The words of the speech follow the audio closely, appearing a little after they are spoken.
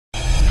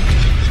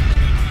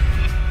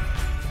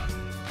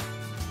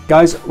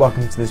Guys,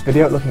 welcome to this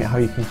video looking at how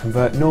you can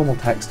convert normal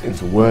text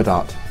into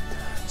WordArt.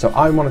 So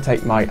I want to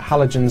take my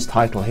halogens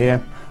title here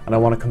and I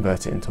want to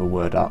convert it into a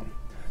WordArt.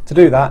 To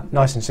do that,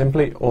 nice and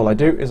simply, all I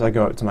do is I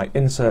go up to my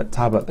Insert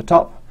tab at the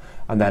top,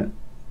 and then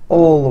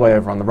all the way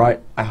over on the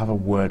right I have a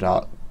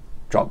WordArt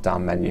drop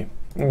down menu.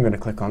 I'm going to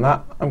click on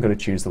that. I'm going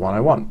to choose the one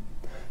I want.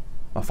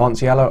 My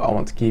font's yellow, I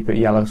want to keep it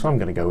yellow, so I'm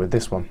going to go with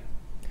this one.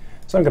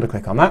 So I'm going to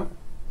click on that,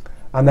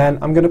 and then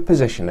I'm going to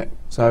position it.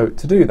 So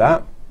to do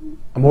that,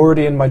 I'm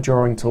already in my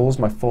drawing tools,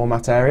 my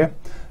format area.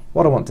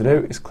 What I want to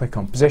do is click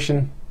on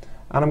position,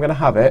 and I'm going to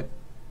have it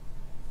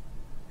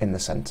in the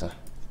center.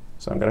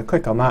 So I'm going to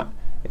click on that,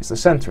 it's the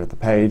center of the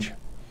page,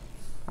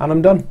 and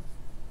I'm done.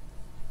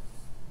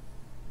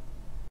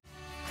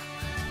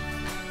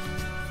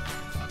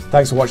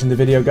 Thanks for watching the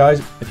video,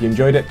 guys. If you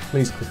enjoyed it,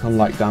 please click on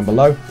like down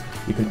below.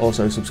 You can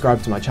also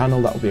subscribe to my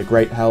channel, that will be a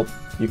great help.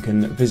 You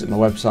can visit my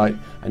website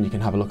and you can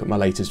have a look at my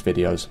latest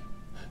videos.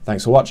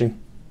 Thanks for watching.